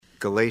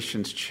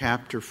Galatians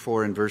chapter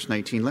 4 and verse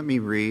 19. Let me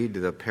read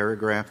the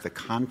paragraph, the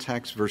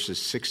context, verses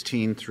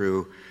 16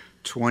 through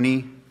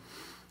 20.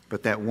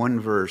 But that one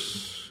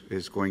verse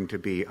is going to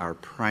be our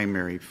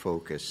primary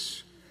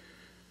focus.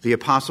 The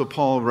Apostle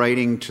Paul,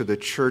 writing to the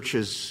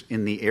churches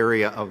in the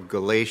area of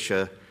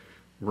Galatia,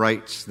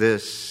 writes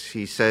this.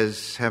 He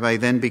says, "Have I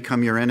then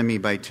become your enemy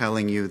by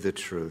telling you the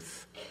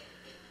truth?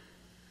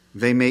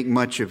 They make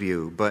much of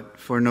you, but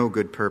for no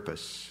good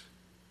purpose.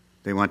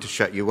 They want to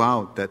shut you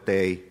out,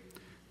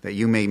 that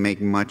you may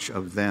make much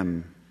of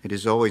them. It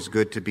is always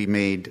good to be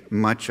made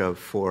much of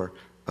for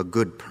a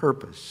good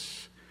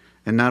purpose,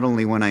 and not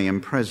only when I am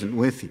present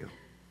with you,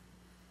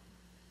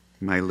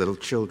 my little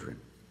children,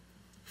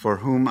 for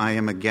whom I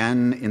am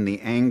again in the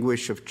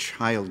anguish of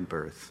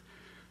childbirth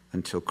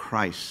until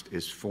Christ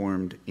is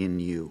formed in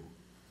you.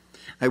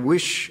 I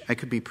wish I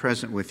could be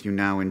present with you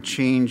now and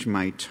change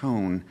my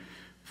tone,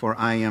 for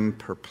I am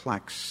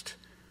perplexed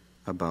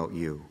about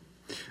you."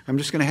 I'm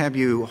just going to have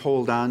you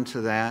hold on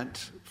to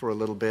that for a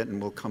little bit, and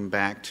we'll come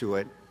back to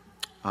it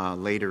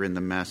later in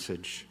the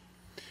message.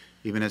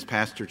 Even as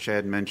Pastor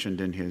Chad mentioned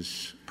in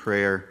his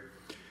prayer,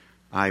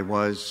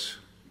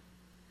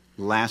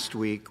 last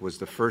week was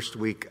the first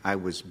week I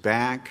was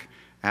back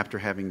after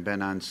having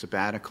been on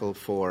sabbatical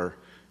for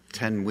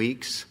 10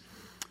 weeks,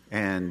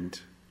 and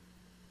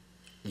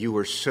you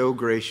were so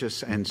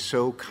gracious and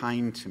so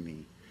kind to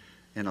me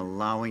in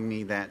allowing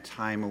me that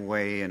time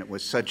away, and it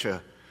was such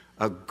a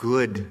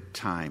good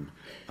time,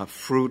 a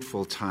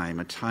fruitful time,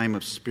 a time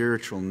of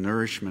spiritual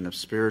nourishment, of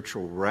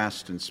spiritual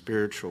rest and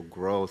spiritual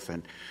growth.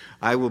 And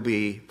I will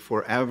be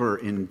forever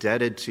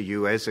indebted to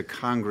you as a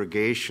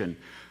congregation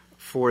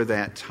for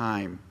that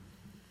time.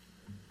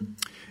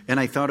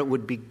 And I thought it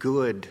would be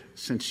good,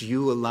 since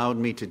you allowed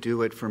me to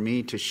do it, for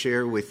me to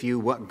share with you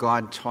what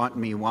God taught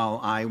me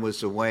while I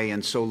was away.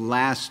 And so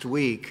last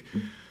week,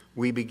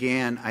 I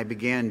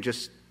began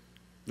just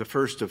the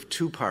first of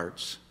two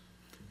parts.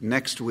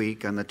 Next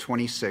week, on the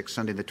 26th,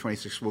 Sunday the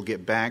 26th, we'll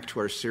get back to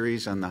our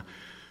series on the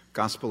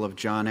Gospel of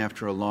John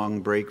after a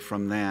long break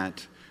from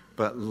that.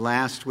 But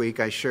last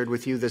week, I shared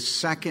with you the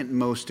second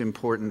most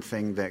important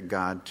thing that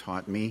God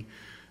taught me.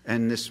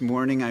 And this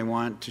morning, I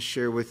want to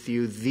share with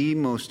you the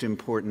most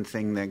important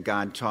thing that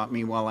God taught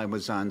me while I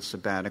was on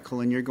sabbatical.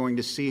 And you're going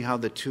to see how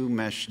the two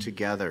mesh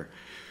together.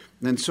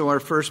 And so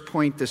our first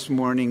point this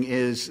morning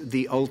is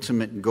the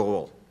ultimate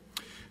goal.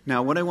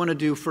 Now, what I want to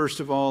do, first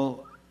of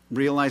all,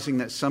 realizing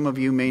that some of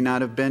you may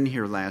not have been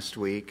here last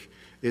week,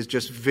 is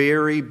just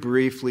very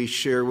briefly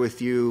share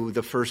with you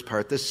the first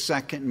part, the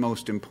second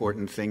most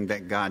important thing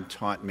that God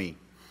taught me.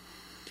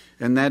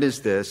 And that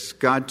is this: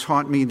 God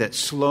taught me that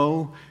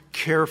slow,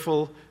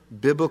 careful,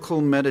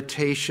 biblical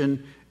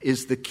meditation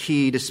is the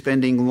key to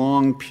spending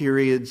long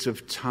periods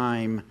of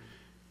time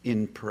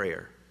in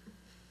prayer.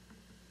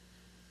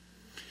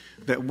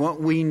 That what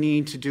we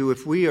need to do,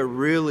 if we are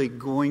really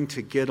going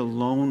to get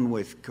alone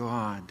with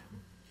God,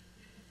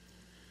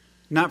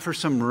 not for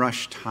some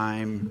rush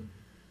time,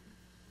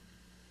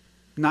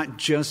 not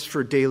just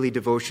for daily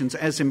devotions,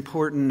 as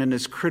important and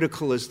as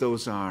critical as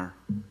those are,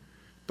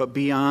 but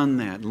beyond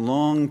that,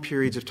 long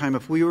periods of time.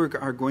 If we are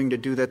going to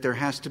do that, there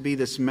has to be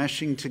this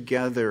meshing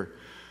together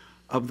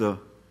of the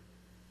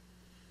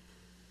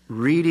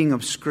reading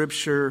of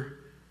Scripture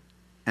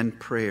and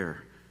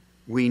prayer.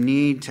 We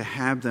need to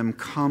have them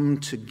come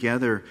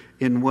together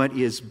in what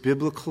is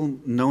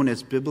known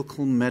as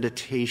biblical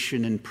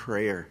meditation and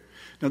prayer.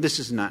 Now, this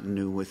is not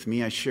new with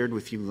me. I shared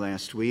with you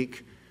last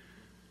week.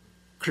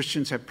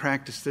 Christians have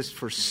practiced this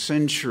for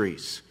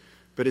centuries,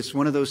 but it's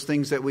one of those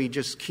things that we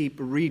just keep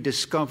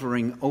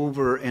rediscovering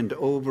over and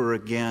over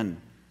again.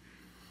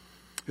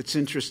 It's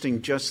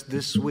interesting, just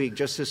this week,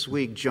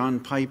 John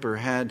Piper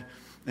had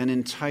an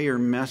entire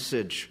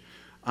message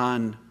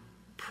on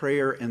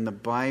prayer in the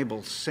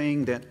Bible,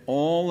 saying that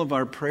all of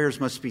our prayers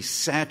must be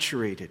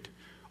saturated.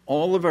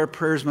 All of our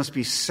prayers must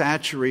be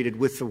saturated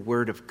with the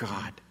Word of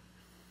God.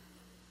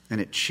 And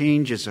it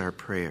changes our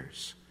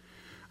prayers.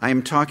 I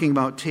am talking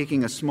about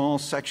taking a small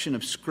section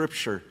of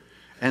Scripture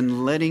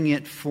and letting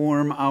it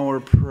form our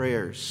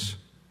prayers.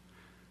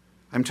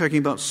 I'm talking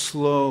about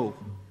slow,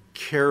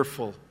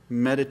 careful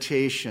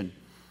meditation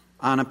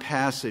on a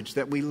passage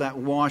that we let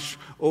wash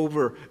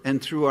over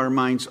and through our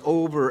minds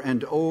over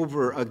and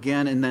over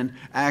again, and then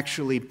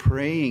actually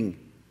praying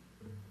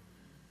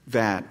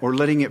that, or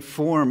letting it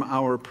form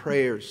our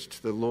prayers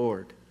to the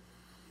Lord.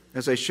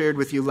 As I shared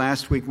with you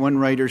last week, one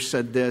writer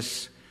said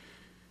this.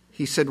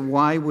 He said,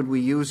 "Why would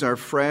we use our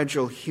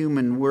fragile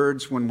human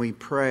words when we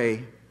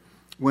pray,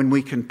 when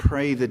we can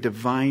pray the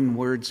divine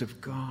words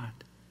of God?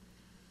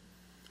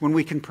 When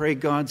we can pray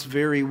God's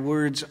very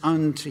words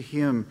unto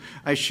Him."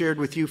 I shared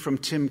with you from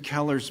Tim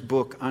Keller's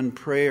book on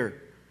prayer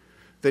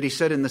that he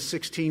said in the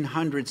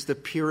 1600s, the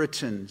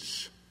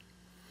Puritans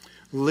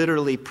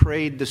literally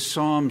prayed the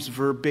Psalms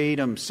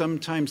verbatim.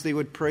 Sometimes they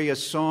would pray a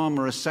psalm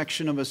or a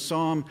section of a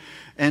psalm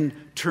and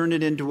turn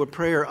it into a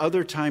prayer.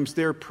 Other times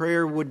their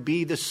prayer would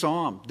be the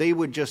psalm. They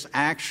would just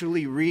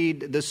actually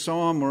read the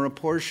psalm or a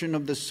portion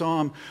of the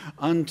psalm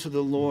unto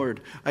the Lord.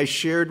 I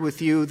shared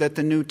with you that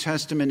the New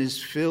Testament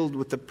is filled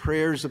with the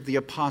prayers of the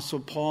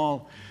Apostle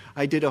Paul.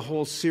 I did a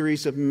whole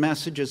series of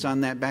messages on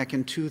that back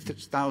in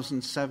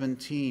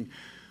 2017.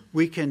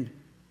 We can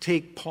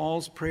take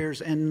Paul's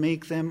prayers and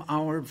make them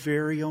our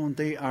very own.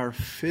 They are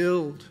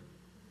filled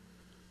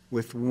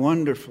with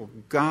wonderful,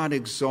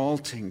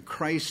 God-exalting,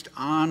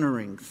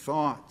 Christ-honoring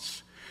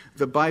thoughts.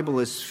 The Bible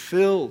is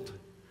filled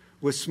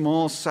with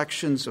small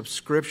sections of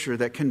Scripture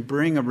that can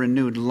bring a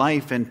renewed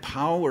life and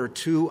power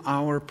to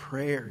our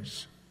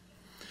prayers.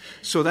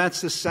 So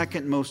that's the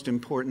second most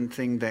important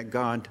thing that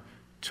God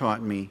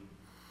taught me.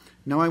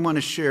 Now I want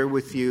to share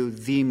with you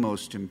the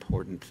most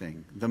important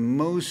thing, the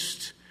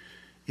most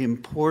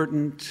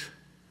important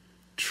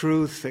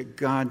truth that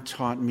God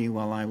taught me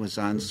while I was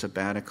on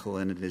sabbatical,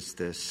 and it is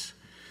this.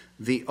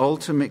 The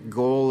ultimate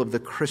goal of the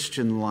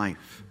Christian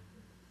life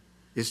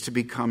is to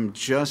become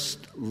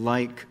just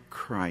like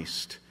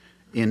Christ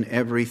in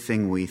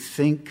everything we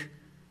think,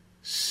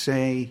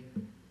 say,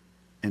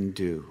 and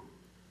do.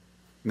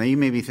 Now you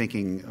may be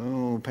thinking,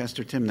 oh,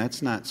 Pastor Tim,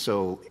 that's not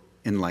so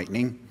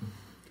enlightening.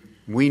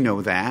 We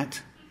know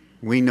that.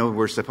 We know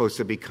we're supposed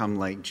to become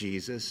like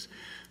Jesus.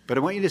 But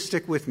I want you to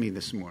stick with me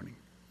this morning.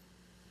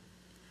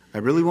 I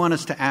really want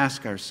us to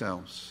ask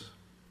ourselves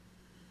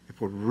if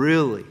we're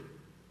really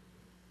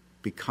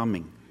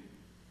becoming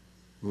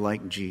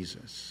like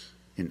Jesus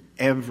in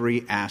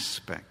every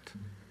aspect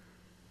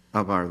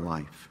of our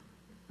life.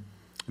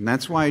 And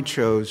that's why I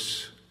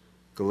chose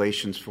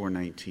Galatians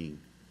 4:19.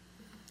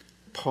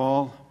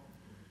 Paul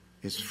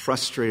is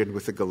frustrated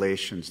with the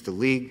Galatians.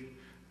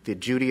 The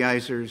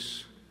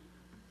Judaizers,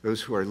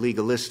 those who are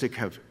legalistic,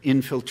 have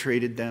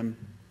infiltrated them.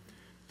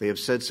 They have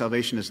said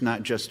salvation is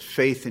not just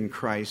faith in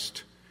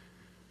Christ,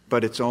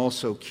 but it's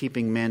also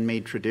keeping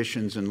man-made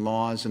traditions and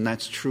laws, and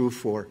that's true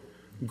for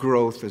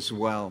growth as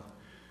well.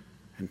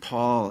 And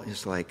Paul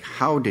is like,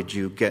 how did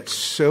you get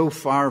so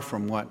far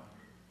from what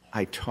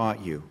I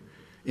taught you?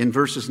 In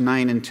verses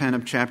 9 and 10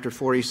 of chapter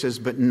 4, he says,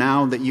 but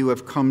now that you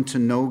have come to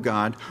know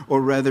God, or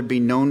rather be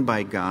known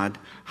by God,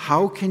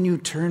 how can you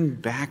turn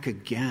back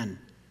again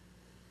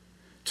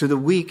to the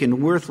weak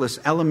and worthless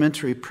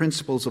elementary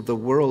principles of the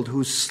world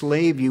whose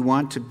slave you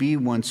want to be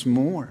once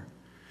more?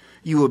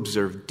 You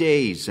observe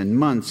days and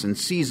months and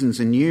seasons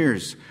and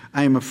years.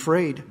 I am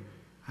afraid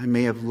I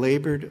may have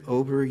labored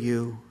over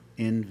you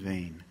in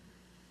vain.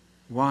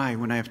 Why?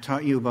 When I have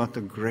taught you about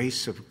the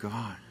grace of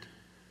God,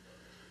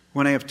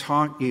 when I have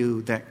taught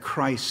you that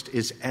Christ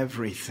is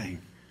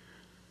everything,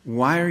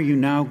 why are you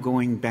now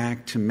going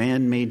back to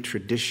man-made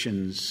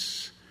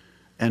traditions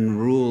and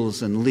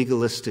rules and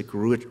legalistic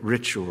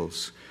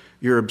rituals?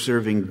 You're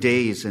observing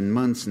days and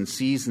months and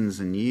seasons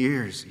and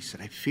years. He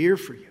said, I fear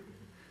for you.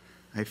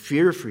 I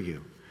fear for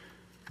you.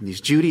 And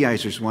these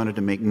Judaizers wanted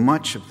to make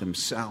much of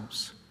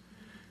themselves.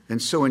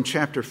 And so in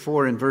chapter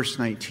 4 and verse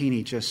 19,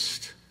 he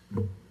just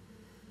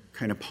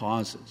kind of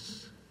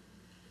pauses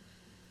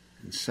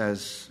and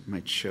says, my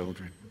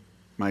children,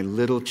 my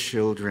little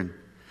children,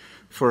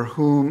 for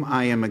whom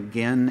I am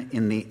again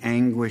in the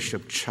anguish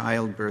of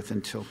childbirth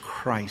until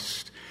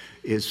Christ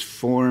is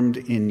formed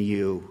in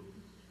you.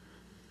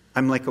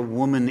 I'm like a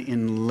woman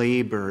in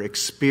labor,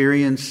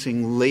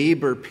 experiencing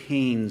labor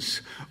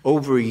pains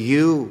over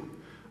you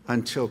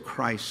until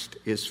Christ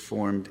is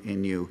formed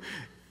in you.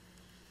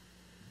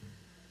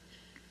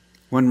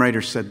 One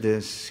writer said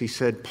this. He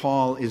said,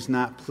 Paul is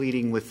not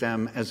pleading with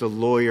them as a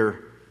lawyer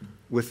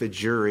with a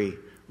jury.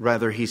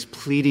 Rather, he's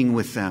pleading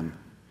with them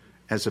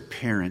as a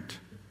parent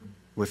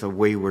with a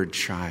wayward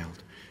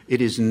child.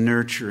 It is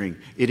nurturing,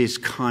 it is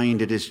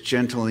kind, it is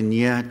gentle, and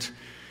yet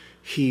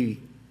he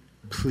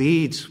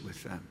pleads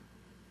with them.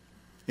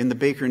 In the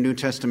Baker New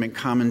Testament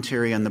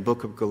commentary on the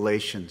book of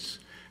Galatians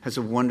has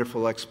a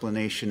wonderful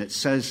explanation. It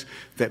says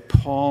that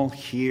Paul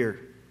here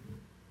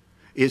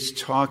is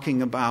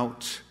talking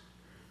about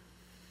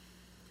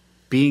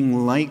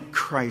being like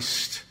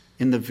Christ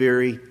in the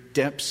very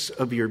depths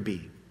of your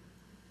being.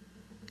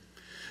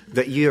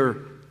 That your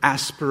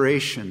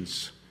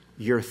aspirations,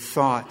 your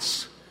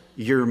thoughts,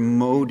 your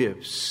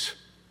motives,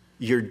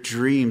 your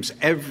dreams,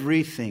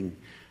 everything,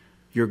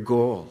 your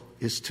goal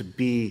is to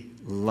be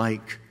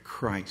like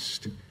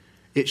Christ.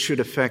 It should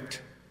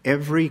affect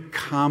every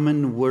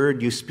common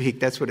word you speak.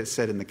 That's what it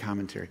said in the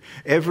commentary.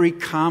 Every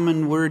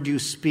common word you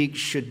speak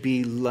should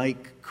be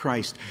like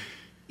Christ.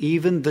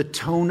 Even the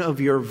tone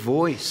of your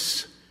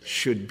voice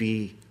should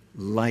be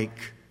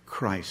like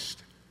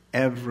Christ.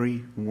 Every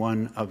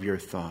one of your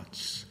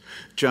thoughts.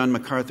 John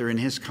MacArthur, in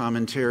his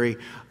commentary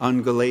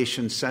on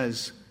Galatians,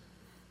 says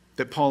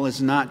that Paul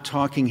is not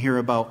talking here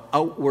about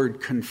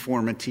outward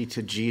conformity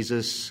to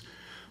Jesus,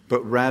 but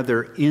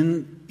rather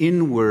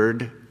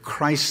inward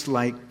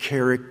Christ-like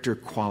character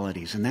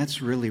qualities. And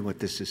that's really what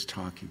this is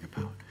talking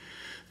about.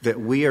 That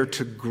we are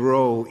to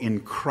grow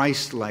in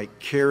Christ-like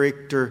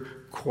character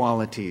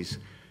qualities.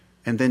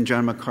 And then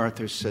John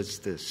MacArthur says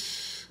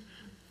this: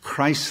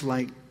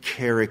 Christ-like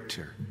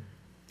character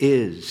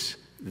is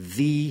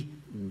the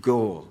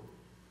goal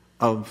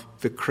of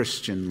the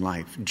Christian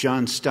life.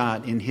 John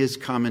Stott, in his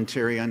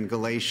commentary on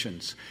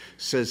Galatians,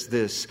 says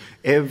this: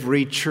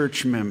 every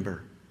church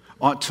member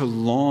ought to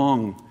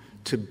long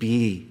to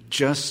be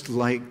just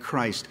like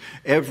Christ.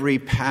 Every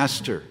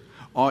pastor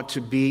ought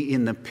to be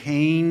in the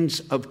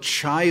pains of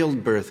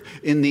childbirth,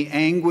 in the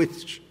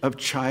anguish of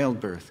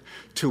childbirth,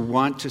 to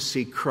want to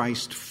see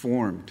Christ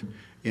formed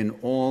in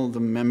all the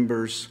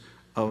members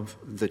of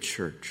the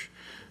church.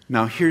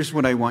 Now, here's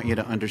what I want you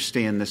to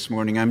understand this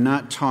morning. I'm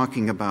not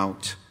talking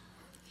about,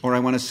 or I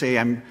want to say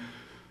I'm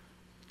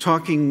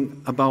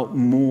talking about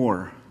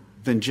more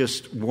than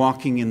just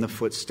walking in the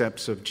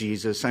footsteps of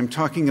Jesus. I'm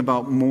talking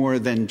about more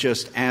than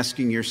just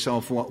asking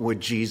yourself, what would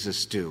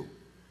Jesus do?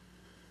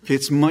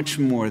 It's much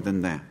more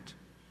than that.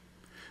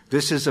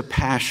 This is a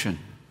passion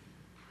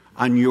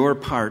on your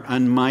part,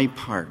 on my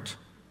part,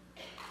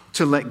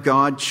 to let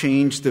God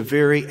change the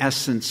very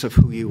essence of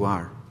who you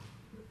are,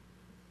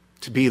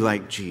 to be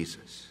like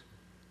Jesus.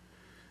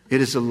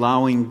 It is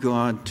allowing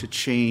God to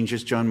change,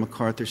 as John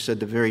MacArthur said,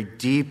 the very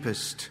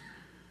deepest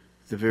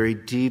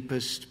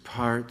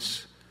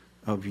parts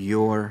of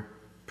your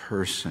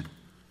person.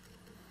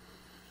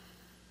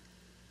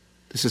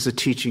 This is a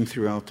teaching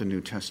throughout the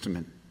New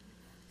Testament.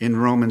 In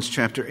Romans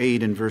chapter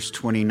 8 and verse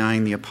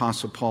 29, the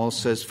Apostle Paul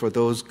says, "For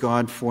those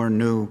God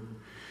foreknew,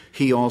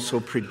 he also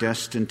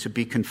predestined to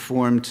be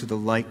conformed to the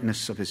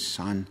likeness of his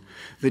Son,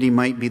 that he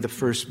might be the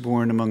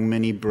firstborn among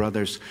many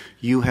brothers."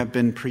 You have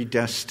been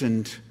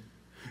predestined.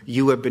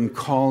 You have been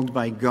called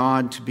by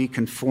God to be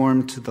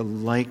conformed to the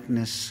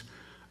likeness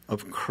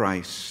of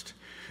Christ.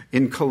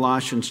 In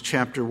Colossians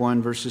chapter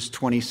 1, verses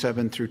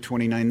 27 through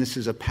 29, this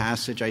is a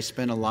passage I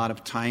spent a lot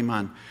of time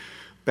on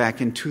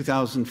back in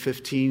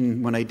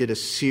 2015 when I did a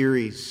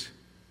series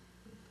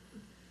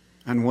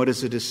on what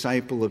is a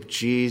disciple of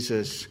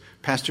Jesus.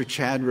 Pastor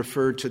Chad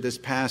referred to this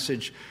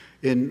passage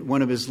in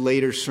one of his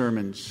later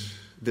sermons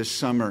this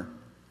summer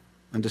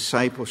on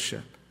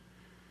discipleship.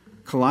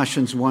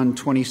 Colossians 1,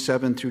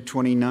 27 through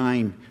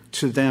 29,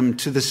 to them,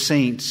 to the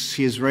saints.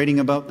 He is writing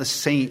about the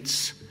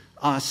saints,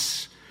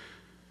 us.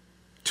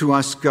 To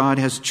us, God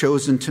has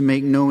chosen to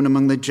make known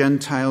among the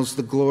Gentiles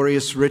the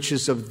glorious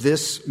riches of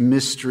this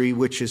mystery,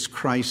 which is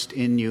Christ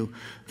in you,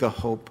 the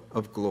hope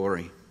of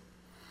glory.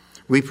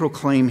 We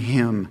proclaim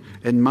him,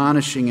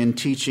 admonishing and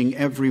teaching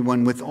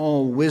everyone with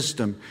all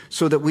wisdom,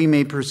 so that we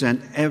may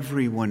present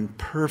everyone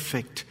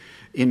perfect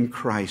in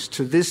Christ.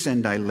 To this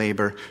end I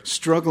labor,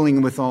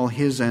 struggling with all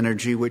his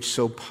energy, which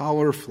so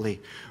powerfully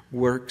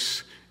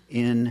works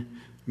in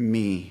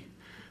me.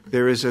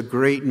 There is a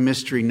great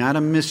mystery, not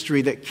a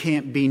mystery that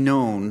can't be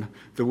known.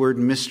 The word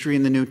mystery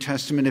in the New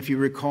Testament, if you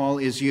recall,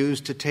 is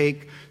used to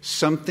take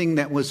something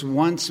that was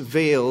once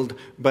veiled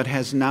but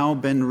has now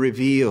been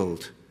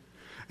revealed.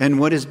 And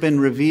what has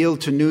been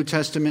revealed to New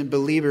Testament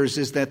believers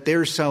is that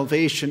their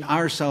salvation,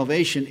 our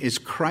salvation, is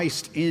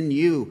Christ in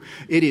you.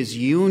 It is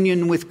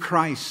union with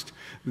Christ.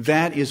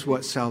 That is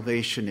what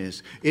salvation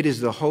is. It is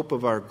the hope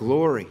of our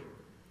glory.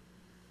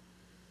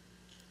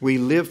 We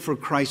live for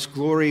Christ's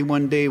glory.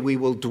 One day we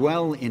will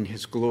dwell in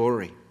his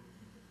glory.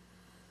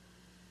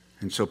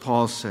 And so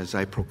Paul says,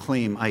 I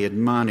proclaim, I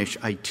admonish,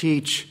 I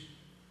teach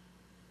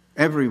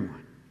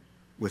everyone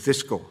with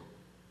this goal: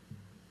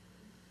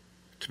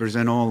 to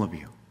present all of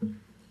you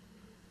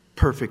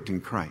perfect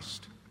in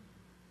Christ.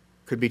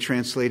 Could be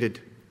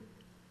translated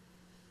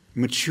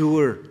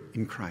mature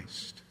in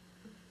Christ.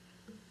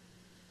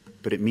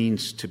 But it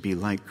means to be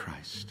like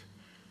Christ.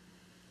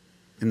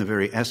 In the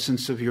very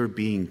essence of your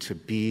being, to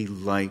be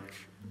like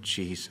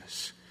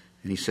Jesus.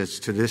 And he says,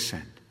 to this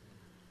end,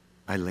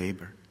 I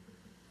labor.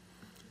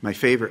 My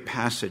favorite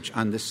passage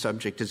on this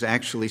subject is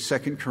actually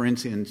 2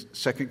 Corinthians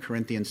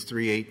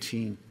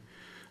 3:18.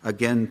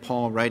 Again,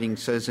 Paul writing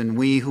says, and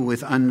we who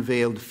with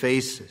unveiled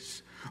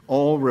faces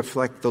all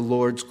reflect the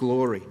Lord's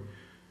glory.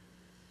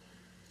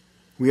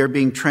 We are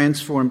being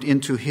transformed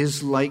into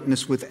his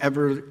likeness with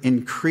ever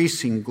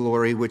increasing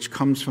glory, which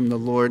comes from the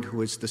Lord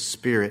who is the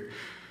Spirit.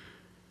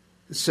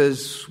 It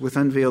says, with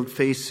unveiled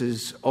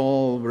faces,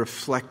 all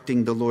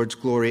reflecting the Lord's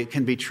glory. It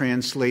can be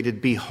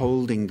translated,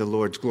 beholding the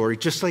Lord's glory,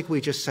 just like we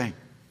just sang.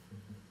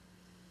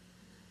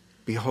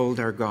 Behold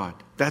our God.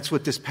 That's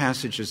what this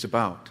passage is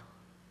about.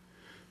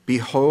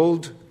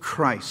 Behold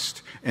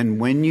Christ. And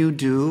when you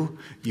do,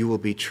 you will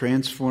be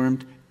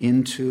transformed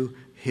into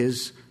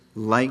his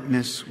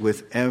likeness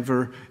with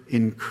ever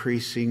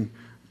increasing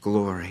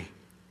glory.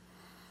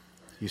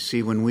 You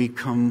see, when we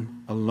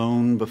come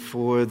alone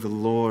before the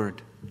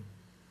Lord,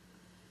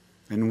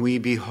 and we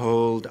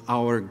behold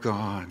our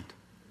God,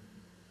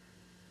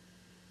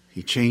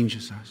 he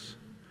changes us.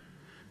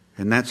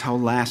 And that's how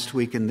last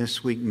week and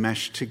this week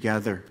mesh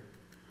together,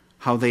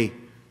 how they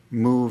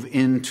move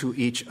into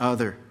each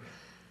other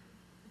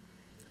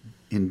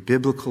in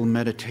biblical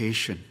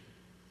meditation,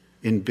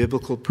 in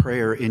biblical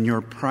prayer, in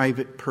your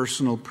private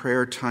personal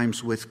prayer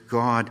times with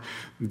God.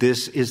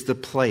 This is the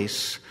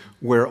place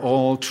where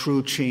all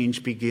true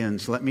change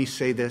begins. Let me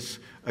say this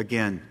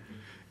again.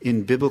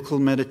 in biblical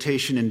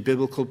meditation and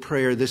biblical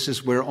prayer, this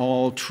is where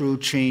all true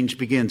change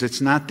begins.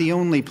 It's not the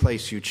only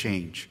place you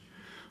change.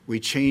 We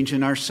change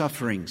in our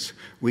sufferings.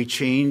 We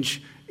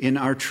change in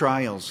our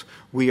trials.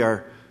 We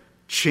are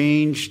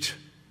changed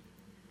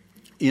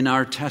in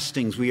our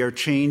testings. We are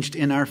changed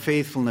in our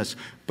faithfulness.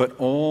 But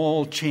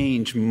all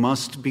change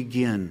must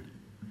begin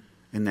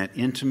in that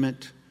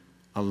intimate,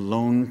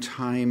 alone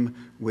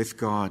time with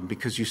God.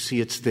 Because you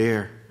see, it's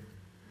there.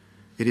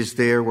 It is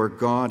there where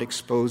God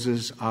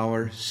exposes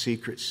our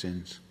secret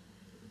sins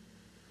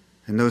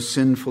and those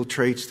sinful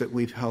traits that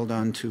we've held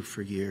on to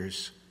for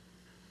years.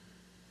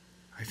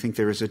 I think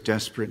there is a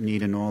desperate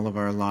need in all of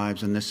our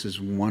lives, and this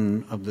is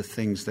one of the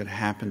things that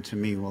happened to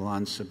me while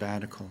on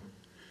sabbatical.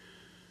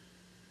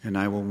 And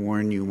I will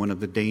warn you, one of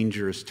the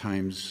dangerous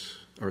times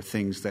or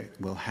things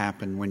that will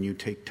happen when you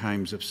take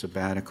times of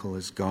sabbatical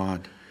is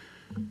God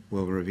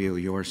will reveal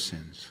your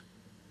sins.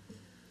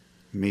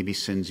 Maybe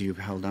sins you've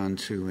held on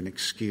to and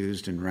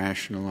excused and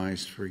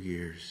rationalized for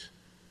years.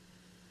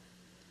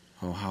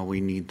 Oh, how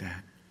we need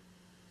that.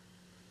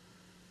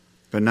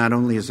 But not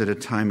only is it a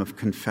time of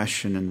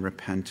confession and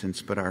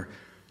repentance, but our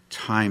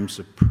times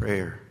of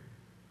prayer.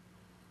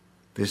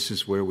 This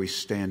is where we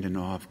stand in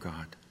awe of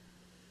God.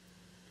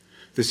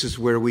 This is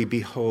where we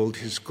behold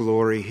His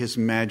glory, His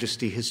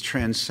majesty, His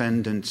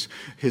transcendence,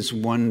 His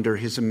wonder,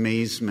 His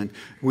amazement.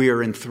 We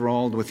are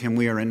enthralled with Him.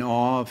 We are in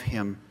awe of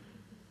Him.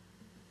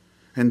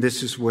 And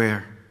this is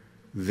where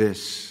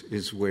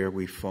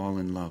we fall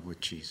in love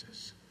with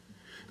Jesus.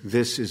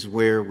 This is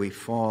where we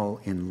fall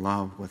in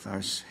love with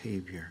our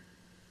Savior.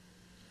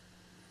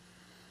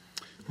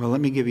 Well, I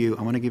want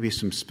to give you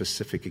some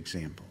specific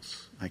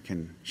examples. I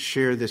can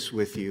share this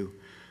with you.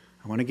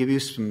 I want to give you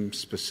some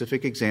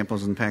specific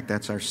examples. In fact,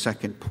 that's our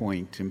second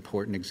point,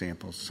 important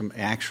examples. Some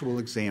actual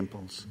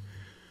examples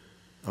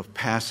of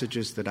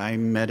passages that I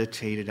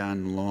meditated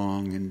on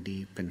long and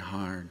deep and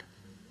hard.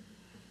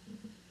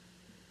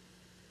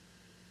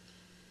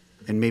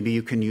 And maybe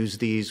you can use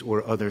these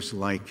or others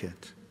like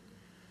it.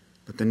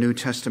 But the New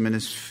Testament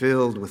is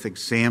filled with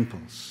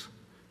examples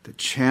that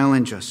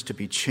challenge us to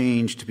be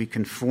changed, to be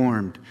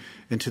conformed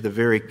into the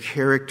very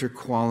character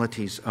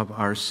qualities of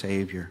our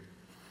Savior.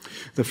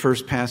 The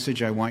first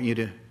passage I want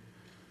to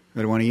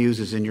use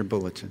is in your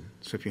bulletin.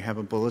 So if you have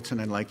a bulletin,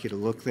 I'd like you to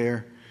look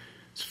there.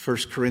 It's 1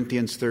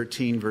 Corinthians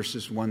 13,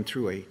 verses 1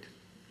 through 8.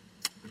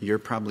 You're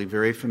probably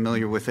very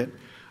familiar with it.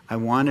 I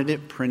wanted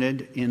it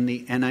printed in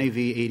the NIV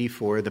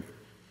 84, the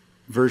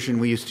version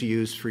we used to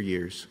use for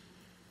years.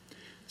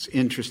 It's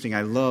interesting.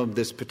 I love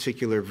this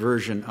particular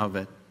version of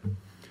it.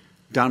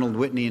 Donald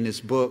Whitney, in his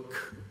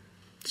book,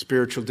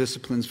 Spiritual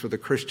Disciplines for the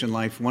Christian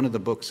Life, one of the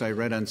books I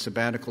read on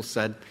sabbatical,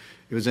 said,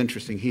 it was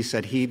interesting. He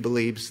said he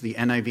believes the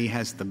NIV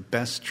has the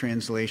best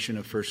translation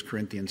of 1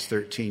 Corinthians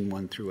 13,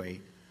 1 through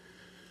 8.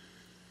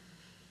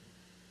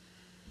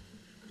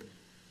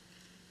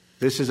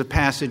 This is a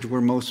passage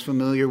we're most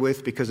familiar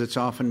with because it's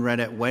often read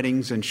at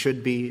weddings and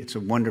should be. It's a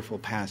wonderful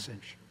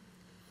passage.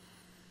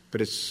 But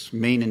its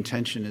main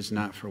intention is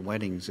not for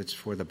weddings. It's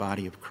for the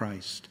body of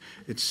Christ.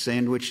 It's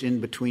sandwiched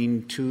in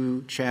between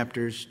two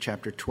chapters,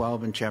 chapter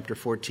 12 and chapter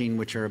 14,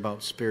 which are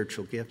about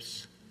spiritual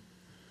gifts.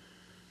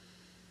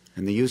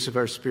 And the use of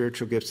our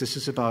spiritual gifts, this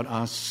is about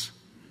us.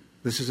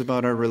 This is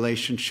about our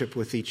relationship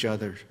with each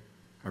other,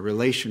 our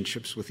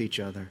relationships with each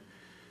other.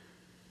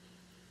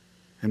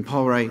 And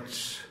Paul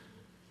writes,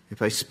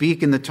 if I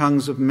speak in the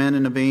tongues of men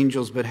and of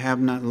angels but have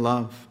not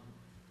love,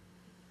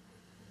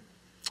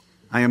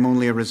 I am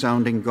only a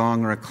resounding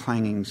gong or a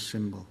clanging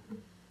cymbal.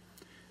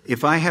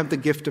 If I have the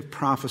gift of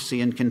prophecy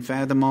and can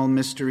fathom all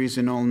mysteries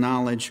and all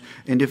knowledge,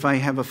 and if I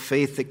have a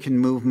faith that can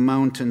move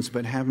mountains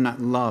but have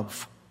not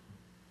love,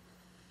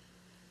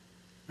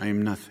 I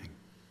am nothing.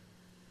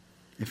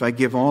 If I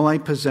give all I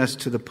possess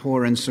to the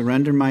poor and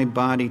surrender my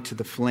body to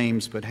the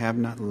flames but have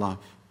not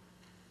love,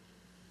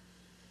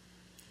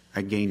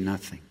 I gain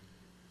nothing.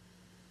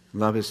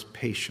 Love is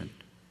patient.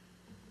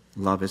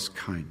 Love is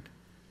kind.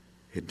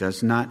 It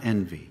does not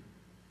envy.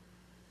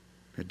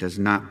 It does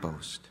not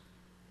boast.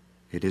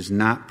 It is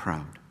not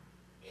proud.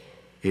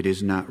 It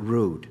is not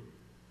rude.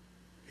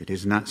 It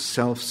is not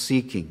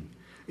self-seeking.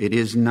 It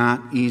is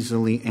not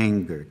easily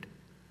angered.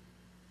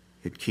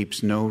 It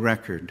keeps no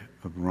record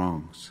of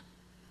wrongs.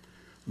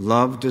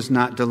 Love does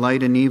not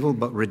delight in evil,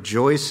 but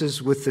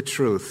rejoices with the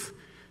truth.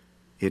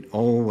 It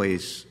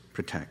always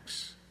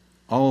protects,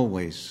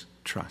 always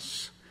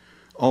trusts,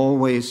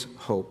 always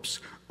hopes,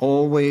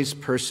 always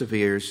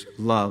perseveres.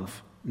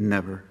 Love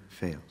never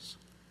fails.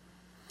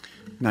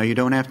 Now, you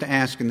don't have to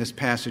ask in this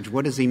passage,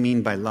 what does he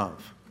mean by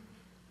love?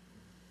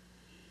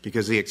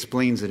 Because he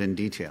explains it in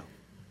detail.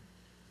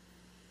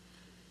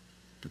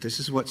 But this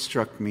is what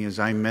struck me as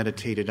I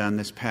meditated on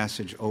this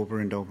passage over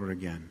and over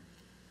again.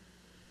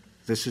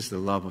 This is the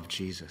love of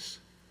Jesus.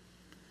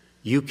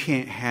 You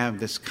can't have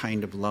this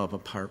kind of love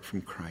apart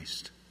from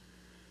Christ.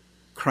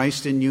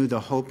 Christ in you, the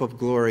hope of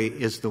glory,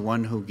 is the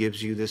one who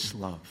gives you this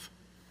love.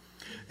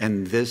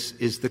 And this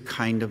is the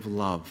kind of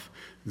love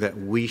that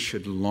we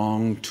should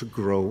long to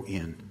grow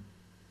in.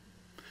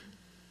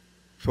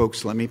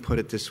 Folks, let me put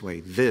it this way.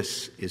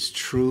 This is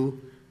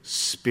true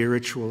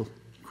spiritual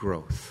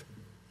growth.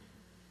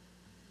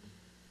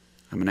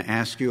 I'm going to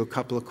ask you a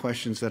couple of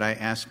questions that I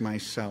ask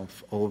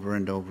myself over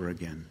and over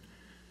again.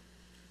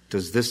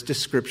 Does this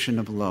description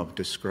of love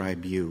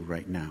describe you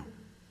right now?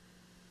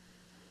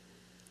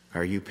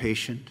 Are you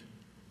patient?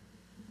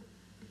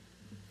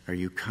 Are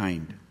you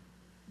kind?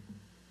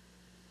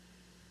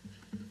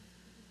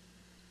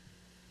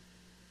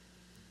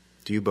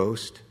 Do you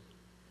boast?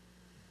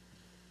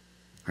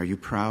 Are you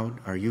proud?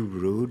 Are you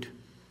rude?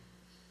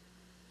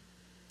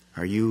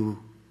 Are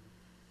you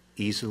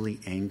easily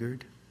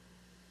angered?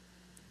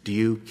 Do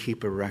you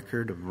keep a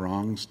record of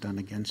wrongs done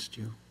against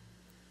you?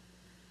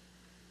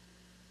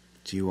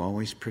 Do you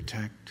always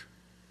protect,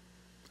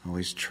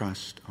 always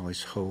trust,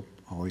 always hope,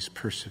 always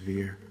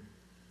persevere?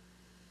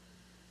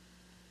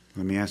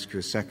 Let me ask you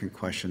a second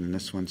question, and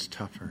this one's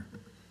tougher.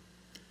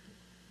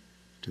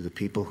 Do the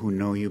people who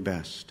know you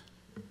best,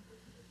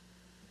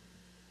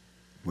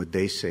 would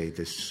they say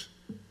this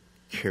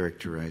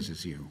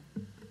characterizes you?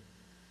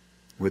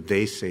 Would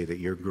they say that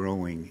you're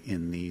growing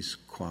in these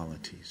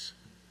qualities?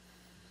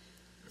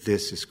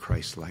 This is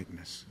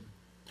Christ-likeness.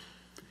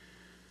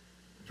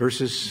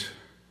 Verses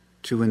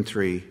 2 and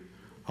 3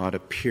 ought to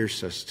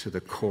pierce us to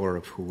the core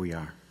of who we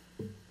are.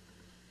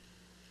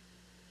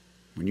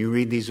 When you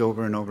read these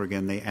over and over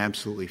again, they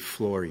absolutely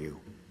floor you.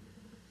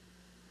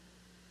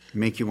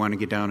 Make you want to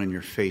get down on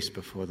your face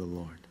before the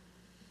Lord.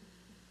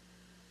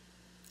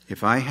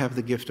 If I have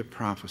the gift of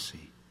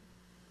prophecy,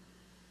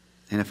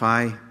 and if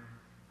I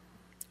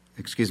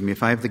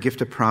have the gift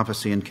of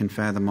prophecy and can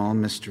fathom all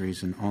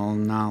mysteries and all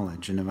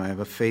knowledge, and if I have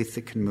a faith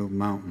that can move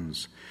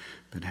mountains,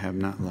 but have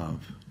not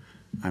love,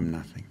 I'm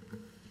nothing.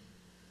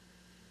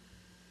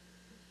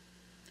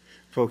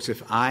 Folks,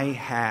 if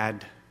I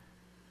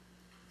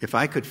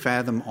could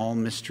fathom all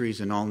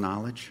mysteries and all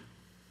knowledge,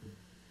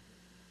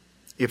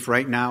 if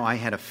right now I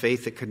had a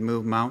faith that could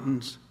move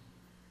mountains,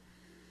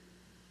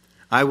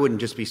 I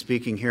wouldn't just be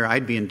speaking here,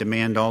 I'd be in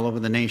demand all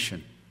over the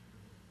nation.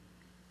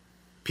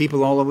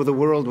 People all over the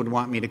world would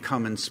want me to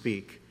come and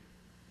speak.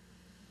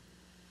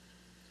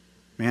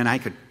 Man, I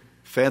could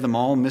fathom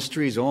all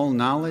mysteries, all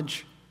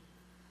knowledge.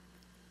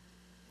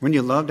 Wouldn't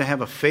you love to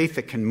have a faith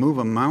that can move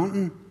a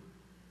mountain?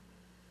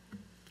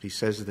 But he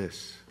says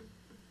this: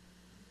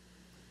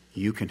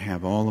 you can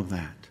have all of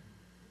that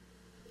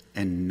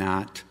and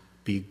not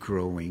be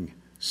growing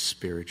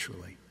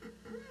spiritually.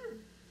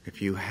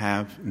 If you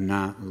have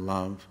not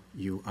love,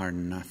 you are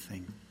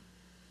nothing.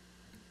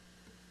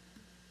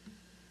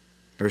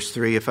 Verse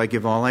 3, if I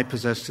give all I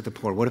possess to the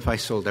poor, what if I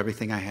sold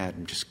everything I had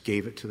and just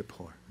gave it to the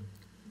poor?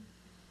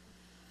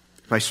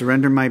 If I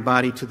surrender my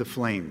body to the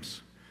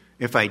flames,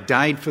 if I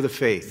died for the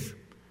faith,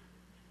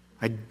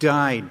 I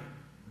died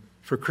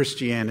for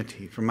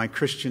Christianity, for my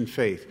Christian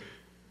faith.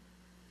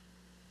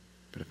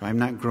 But if I'm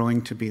not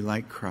growing to be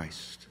like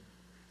Christ,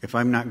 if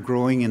I'm not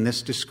growing in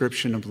this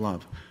description of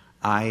love,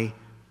 I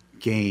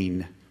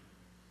gain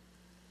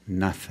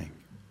nothing.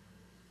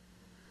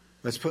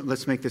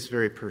 Let's make this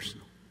very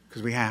personal,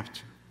 because we have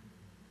to.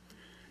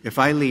 If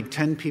I lead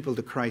 10 people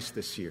to Christ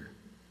this year,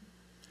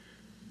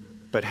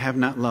 but have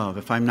not love,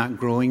 if I'm not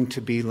growing to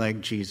be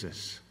like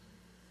Jesus,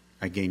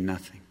 I gain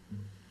nothing.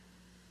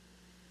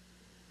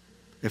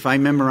 If I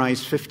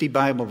memorize 50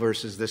 Bible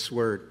verses this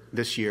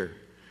year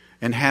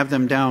and have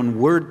them down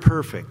word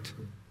perfect,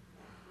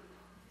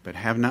 but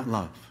have not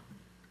love,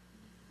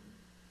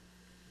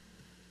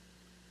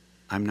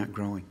 I'm not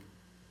growing.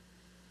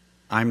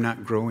 I'm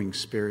not growing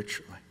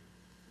spiritually.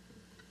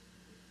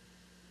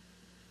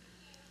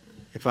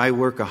 If I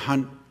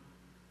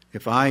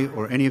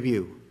or any of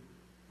you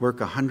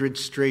work 100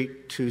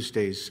 straight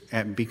Tuesdays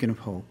at Beacon of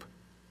Hope,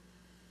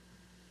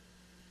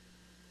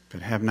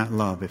 but have not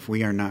love, if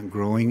we are not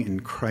growing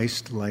in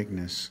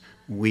Christ-likeness,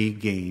 we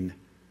gain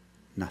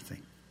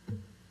nothing.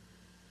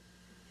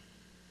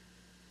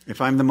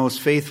 If I'm the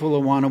most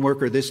faithful Awana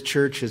worker this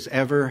church has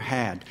ever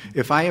had,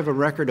 if I have a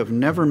record of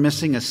never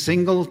missing a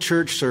single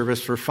church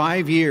service for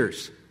 5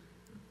 years,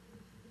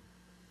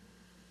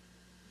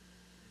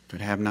 but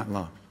have not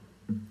love,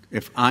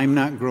 if I'm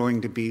not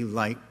growing to be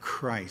like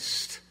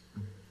Christ,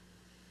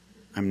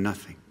 I'm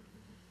nothing.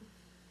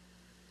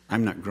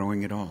 I'm not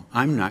growing at all.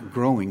 I'm not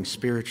growing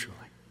spiritually.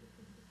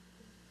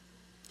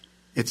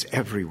 It's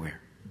everywhere.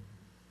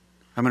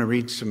 I'm going to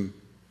read some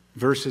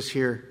verses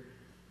here.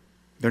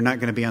 They're not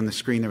going to be on the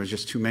screen. There was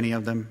just too many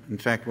of them. In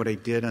fact, what I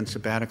did on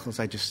sabbaticals,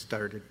 I just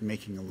started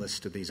making a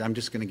list of these. I'm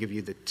just going to give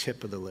you the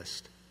tip of the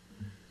list.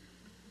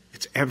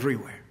 It's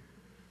everywhere.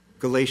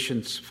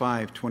 Galatians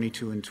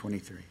 5:22 and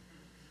 23.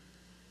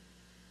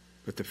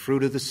 But the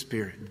fruit of the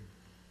Spirit,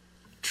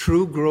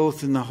 true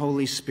growth in the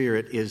Holy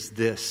Spirit is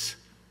this: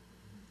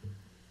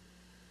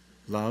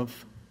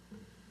 love,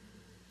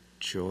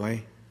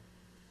 joy,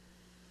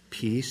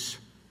 peace,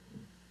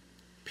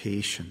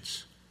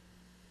 patience,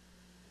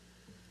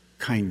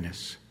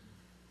 kindness,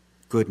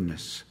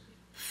 goodness,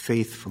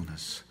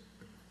 faithfulness,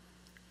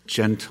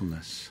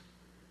 gentleness,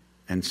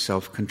 and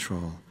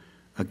self-control.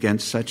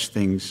 Against such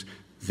things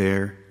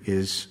there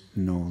is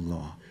no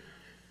law.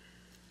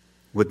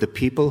 would the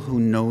people who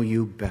know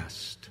you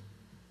best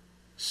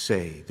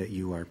say that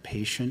you are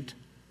patient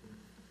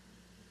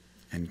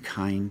and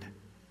kind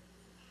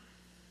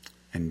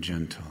and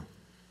gentle.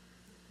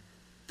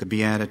 The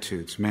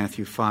Beatitudes,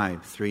 Matthew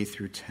 5, 3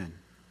 through 10.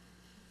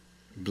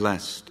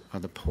 Blessed are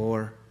the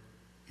poor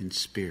in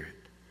spirit.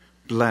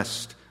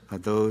 Blessed are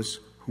those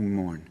who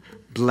mourn.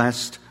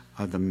 Blessed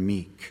are the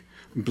meek.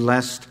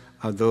 Blessed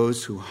are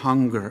those who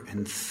hunger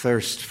and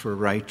thirst for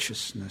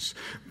righteousness.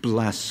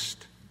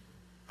 Blessed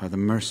are the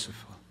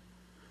merciful.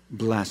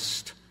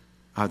 Blessed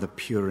are the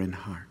pure in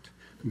heart.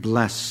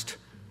 Blessed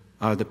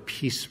are the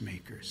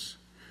peacemakers.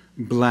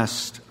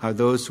 Blessed are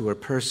those who are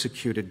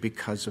persecuted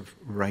because of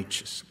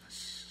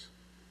righteousness.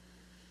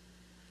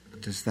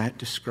 Does that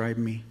describe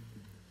me?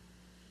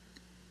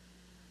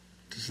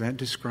 Does that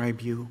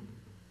describe you?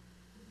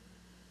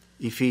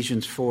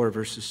 Ephesians 4,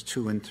 verses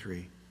 2 and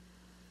 3.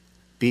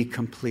 Be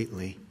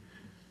completely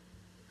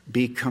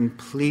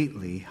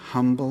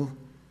humble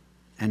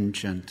and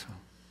gentle.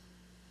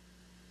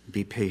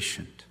 Be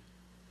patient,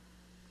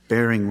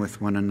 bearing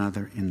with one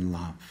another in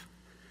love,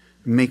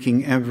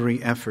 making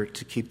every effort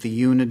to keep the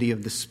unity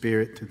of the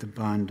Spirit through the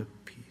bond of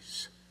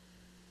peace.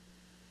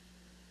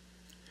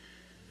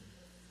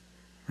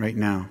 Right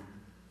now,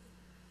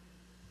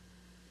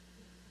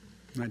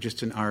 not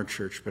just in our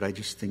church, but I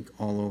just think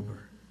all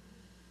over,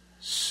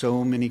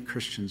 so many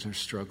Christians are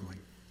struggling.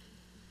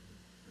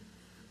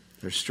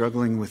 They're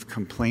struggling with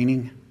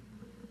complaining,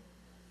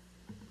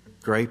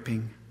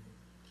 griping,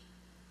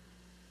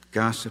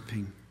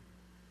 gossiping,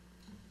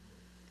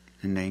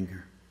 and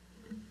anger.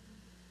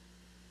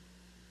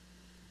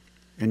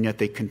 And yet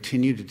they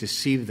continue to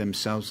deceive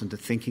themselves into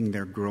thinking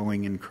they're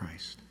growing in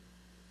Christ.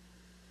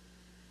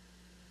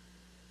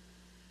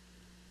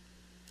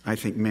 I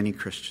think many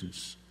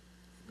Christians,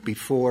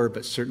 before,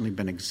 but certainly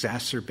been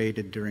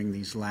exacerbated during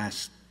these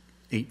last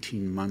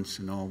 18 months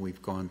and all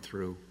we've gone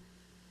through,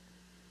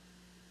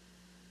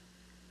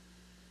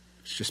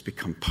 it's just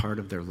become part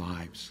of their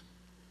lives.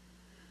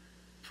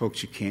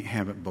 Folks, you can't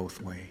have it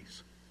both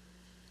ways.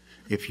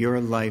 If your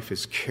life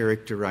is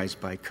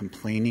characterized by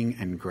complaining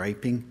and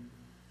griping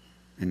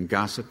and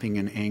gossiping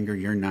and anger,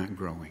 you're not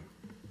growing.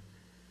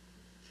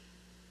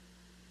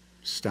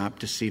 Stop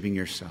deceiving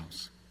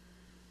yourselves.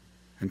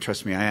 And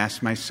trust me, I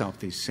ask myself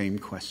these same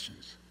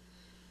questions.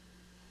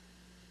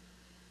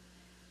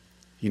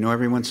 You know,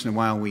 every once in a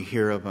while we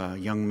hear of a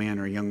young man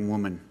or a young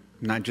woman,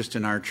 not just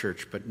in our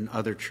church, but in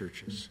other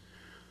churches,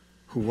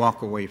 who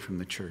walk away from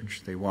the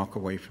church. They walk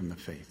away from the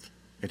faith.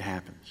 It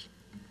happens.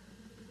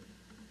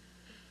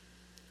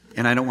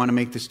 And I don't want to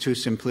make this too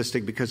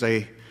simplistic because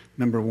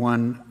number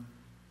one,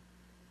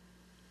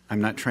 I'm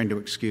not trying to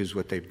excuse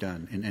what they've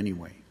done in any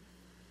way.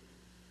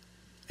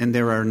 And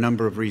there are a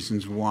number of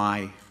reasons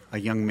why a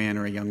young man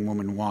or a young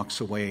woman walks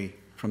away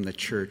from the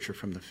church or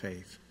from the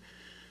faith.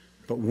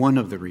 But one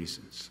of the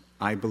reasons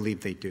I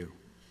believe they do,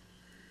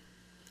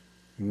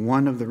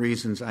 one of the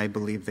reasons I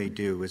believe they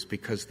do is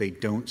because they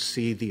don't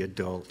see the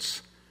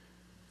adults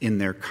in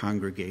their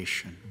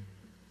congregation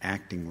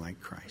acting like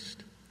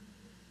Christ.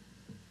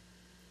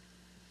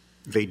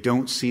 They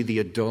don't see the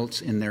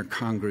adults in their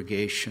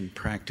congregation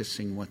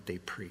practicing what they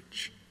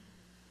preach.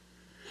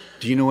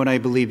 Do you know what I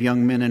believe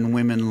young men and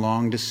women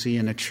long to see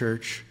in a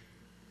church?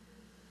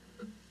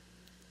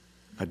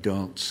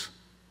 Adults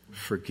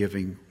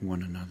forgiving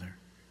one another.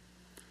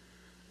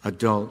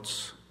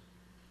 Adults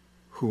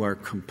who are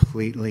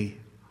completely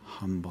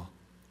humble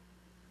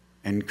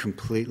and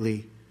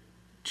completely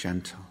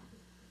gentle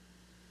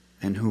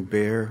and who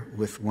bear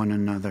with one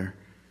another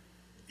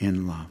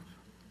in love.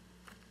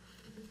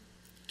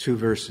 2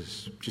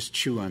 verses. Just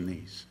chew on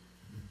these.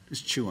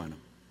 Just chew on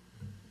them.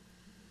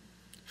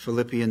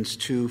 Philippians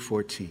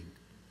 2:14.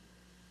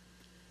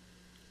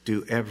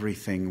 Do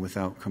everything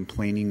without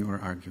complaining or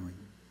arguing.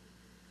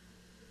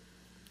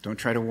 Don't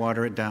try to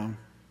water it down.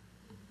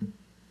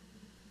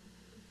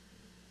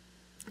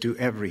 Do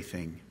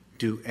everything.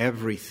 Do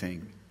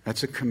everything.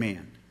 That's a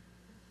command.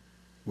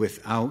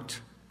 Without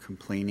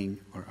complaining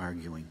or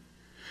arguing.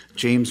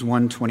 James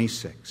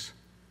 1:26.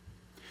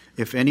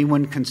 If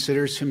anyone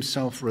considers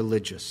himself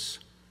religious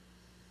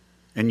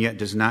and yet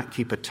does not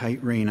keep a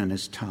tight rein on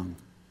his tongue,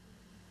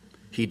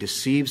 he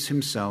deceives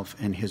himself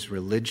and his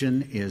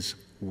religion is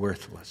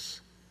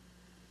worthless.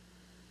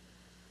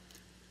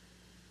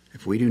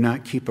 If we do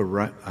not keep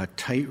a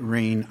tight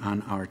rein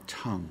on our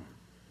tongue,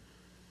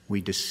 we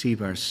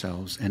deceive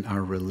ourselves and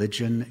our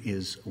religion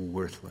is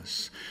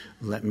worthless.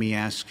 Let me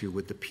ask you,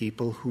 would the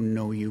people who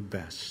know you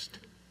best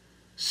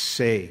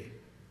say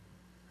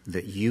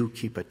that you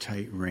keep a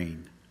tight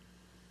rein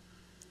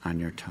on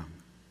your tongue?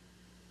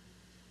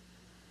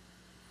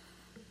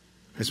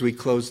 As we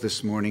close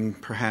this morning,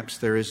 perhaps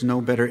there is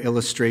no better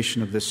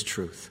illustration of this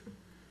truth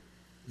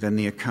than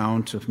the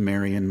account of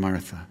Mary and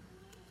Martha.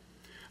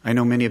 I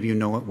know many of you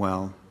know it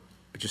well,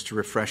 but just to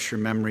refresh your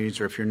memories,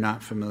 or if you're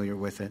not familiar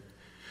with it,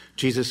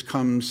 Jesus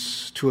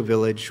comes to a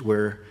village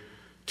where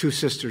 2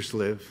 sisters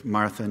live,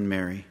 Martha and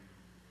Mary.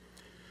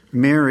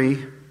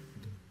 Mary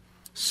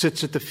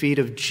sits at the feet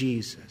of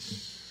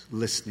Jesus,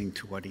 listening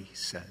to what he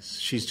says.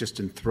 She's just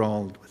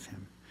enthralled with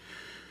him.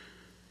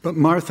 But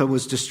Martha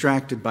was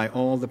distracted by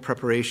all the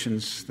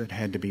preparations that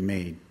had to be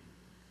made.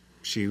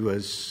 She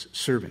was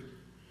serving.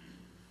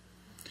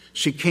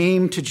 She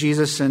came to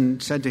Jesus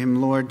and said to him,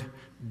 "Lord,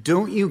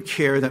 don't you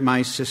care that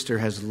my sister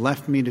has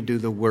left me to do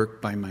the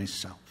work by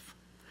myself?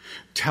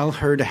 Tell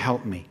her to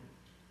help me."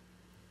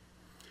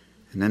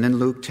 And then in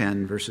Luke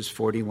 10, verses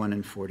 41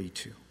 and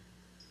 42,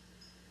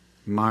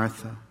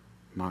 "Martha,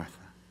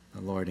 Martha,"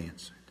 the Lord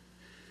answered,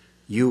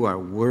 "you are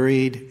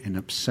worried and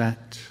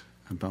upset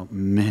about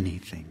many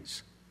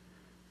things,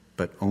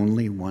 but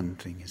only one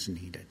thing is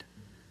needed.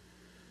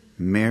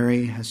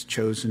 Mary has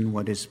chosen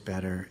what is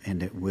better,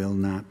 and it will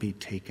not be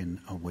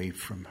taken away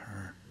from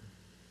her."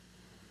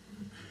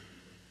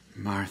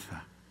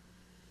 Martha,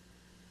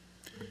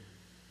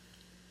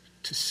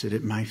 to sit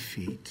at my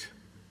feet,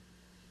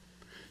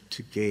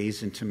 to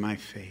gaze into my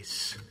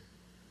face,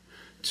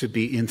 to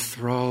be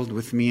enthralled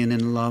with me and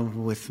in love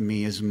with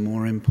me is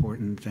more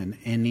important than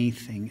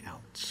anything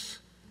else.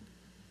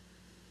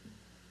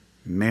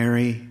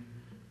 Mary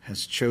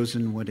has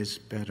chosen what is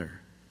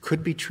better.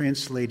 Could be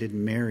translated,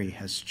 Mary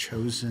has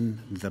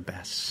chosen the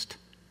best.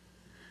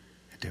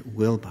 And it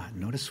will not,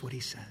 notice what he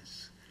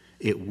says,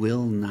 it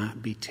will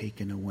not be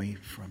taken away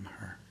from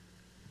her.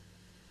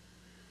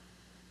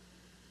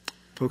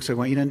 Folks, I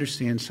want you to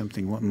understand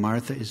something. What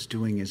Martha is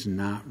doing is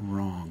not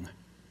wrong.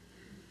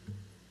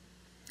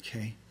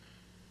 Okay?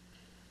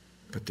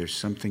 But there's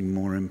something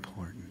more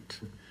important.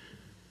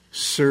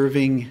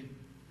 Serving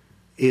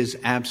is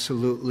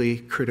absolutely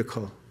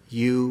critical.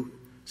 You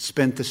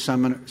spent the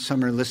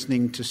summer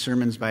listening to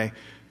sermons by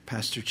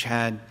Pastor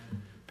Chad,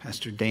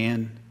 Pastor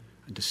Dan,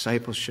 on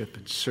discipleship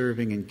and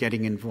serving and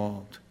getting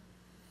involved.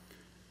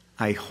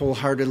 I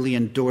wholeheartedly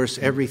endorse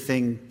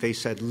everything they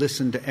said.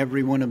 Listen to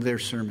every one of their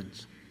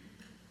sermons.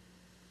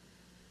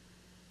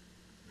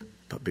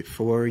 But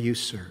before you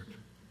serve,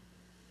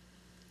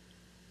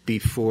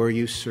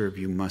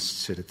 you must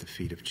sit at the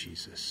feet of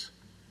Jesus,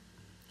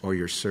 or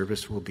your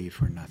service will be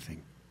for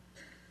nothing.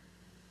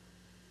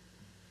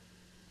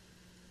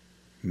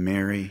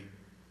 Mary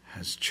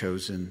has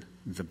chosen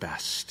the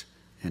best,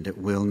 and it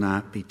will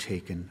not be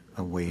taken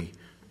away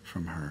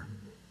from her.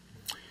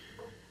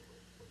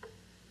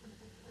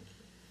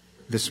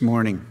 This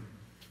morning,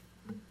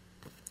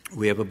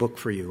 we have a book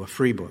for you, a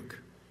free book,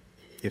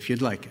 if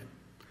you'd like it.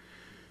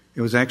 It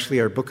was actually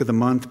our book of the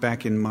month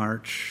back in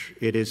March.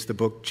 It is the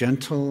book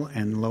Gentle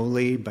and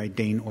Lowly by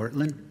Dane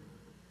Ortlund.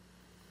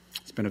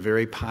 It's been a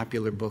very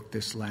popular book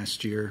this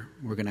last year.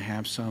 We're going to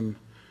have some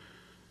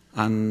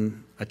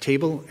on a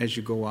table as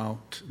you go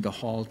out the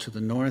hall to the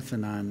north,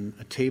 and on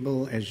a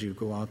table as you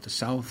go out the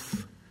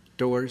south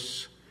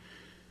doors.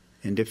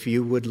 And if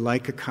you would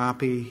like a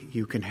copy,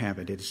 you can have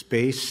it. It is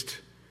based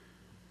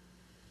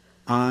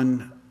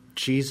on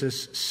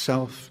Jesus'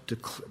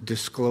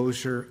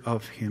 self-disclosure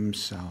of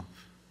himself.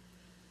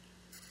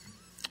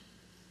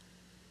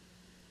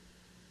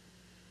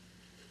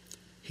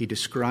 He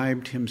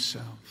described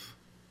himself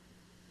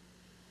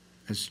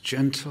as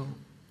gentle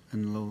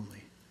and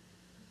lowly.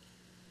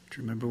 Do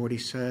you remember what he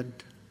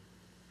said?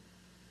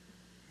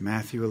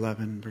 Matthew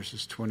 11,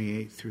 verses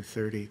 28 through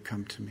 30,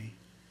 "Come to me.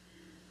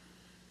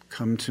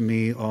 Come to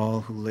me,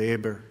 all who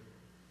labor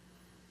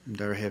and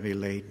are heavy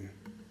laden.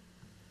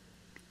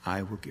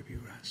 I will give you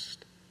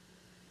rest.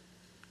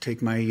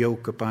 Take my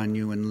yoke upon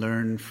you and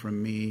learn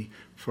from me,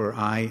 for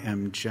I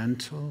am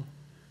gentle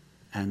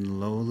and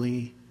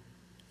lowly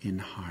in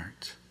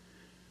heart,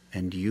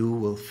 and you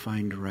will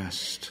find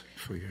rest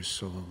for your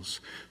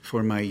souls.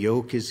 For my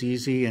yoke is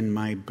easy and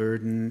my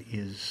burden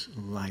is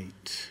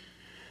light."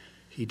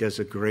 He does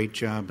a great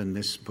job in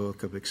this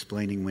book of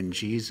explaining when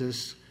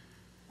Jesus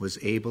was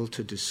able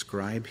to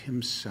describe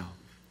himself.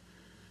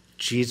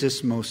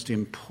 Jesus' most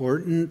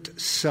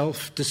important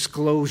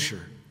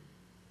self-disclosure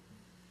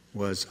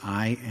was,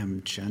 "I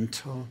am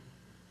gentle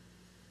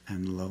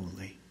and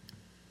lowly."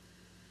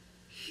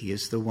 He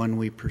is the one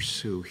we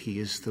pursue. He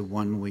is the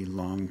one we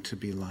long to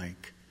be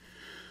like.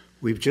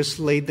 We've just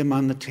laid them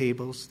on the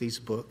tables, these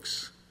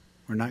books.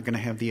 We're not going to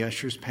have the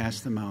ushers pass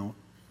them out.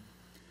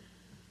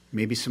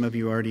 Maybe some of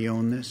you already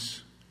own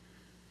this.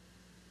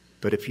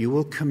 But if you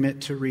will commit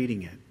to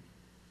reading it,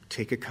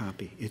 take a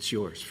copy. It's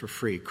yours for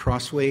free.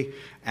 Crossway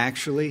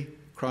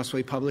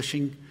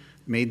Publishing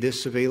made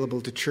this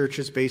available to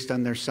churches based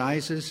on their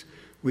sizes.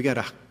 We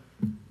got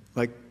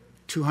like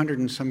 200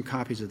 and some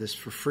copies of this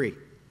for free.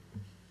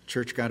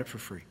 Church got it for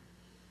free.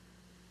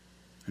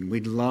 And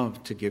we'd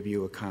love to give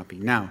you a copy.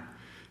 Now,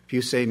 if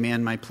you say,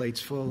 "Man, my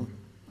plate's full,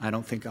 I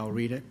don't think I'll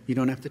read it," you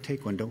don't have to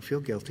take one. Don't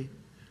feel guilty.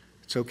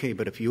 It's okay.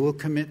 But if you will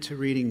commit to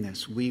reading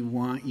this, we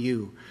want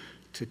you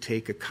to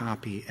take a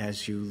copy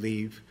as you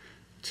leave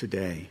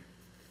today.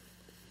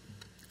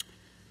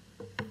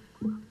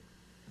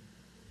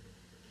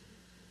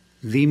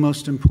 The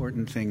most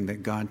important thing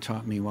that God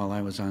taught me while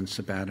I was on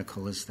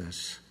sabbatical is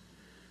this.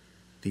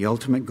 The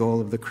ultimate goal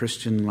of the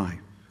Christian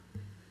life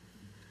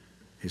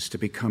is to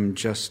become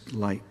just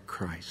like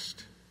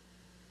Christ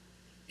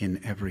in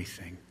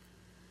everything.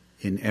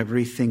 In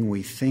everything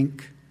we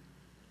think,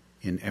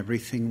 in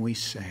everything we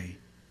say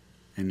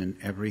and in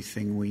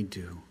everything we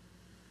do.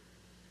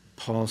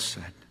 Paul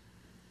said,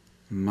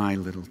 my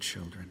little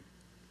children,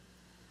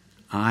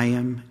 I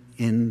am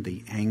in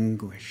the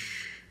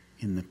anguish,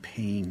 in the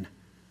pain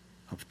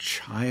of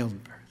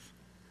childbirth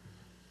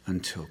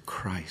until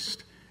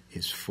Christ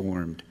is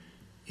formed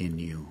in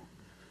you.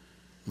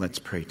 Let's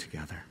pray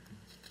together.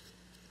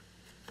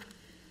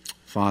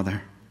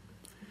 Father,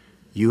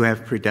 you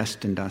have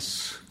predestined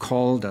us,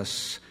 called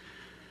us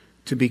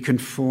to be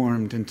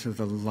conformed into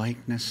the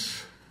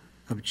likeness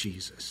of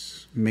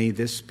Jesus. May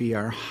this be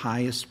our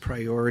highest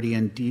priority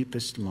and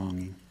deepest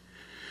longing.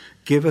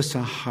 Give us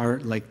a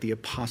heart like the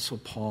Apostle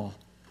Paul,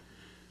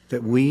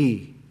 that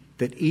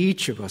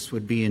each of us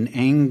would be in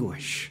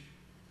anguish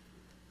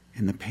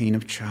in the pain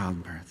of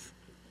childbirth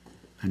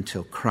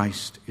until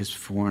Christ is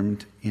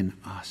formed in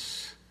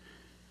us.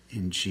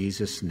 In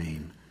Jesus'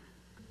 name,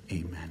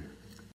 amen.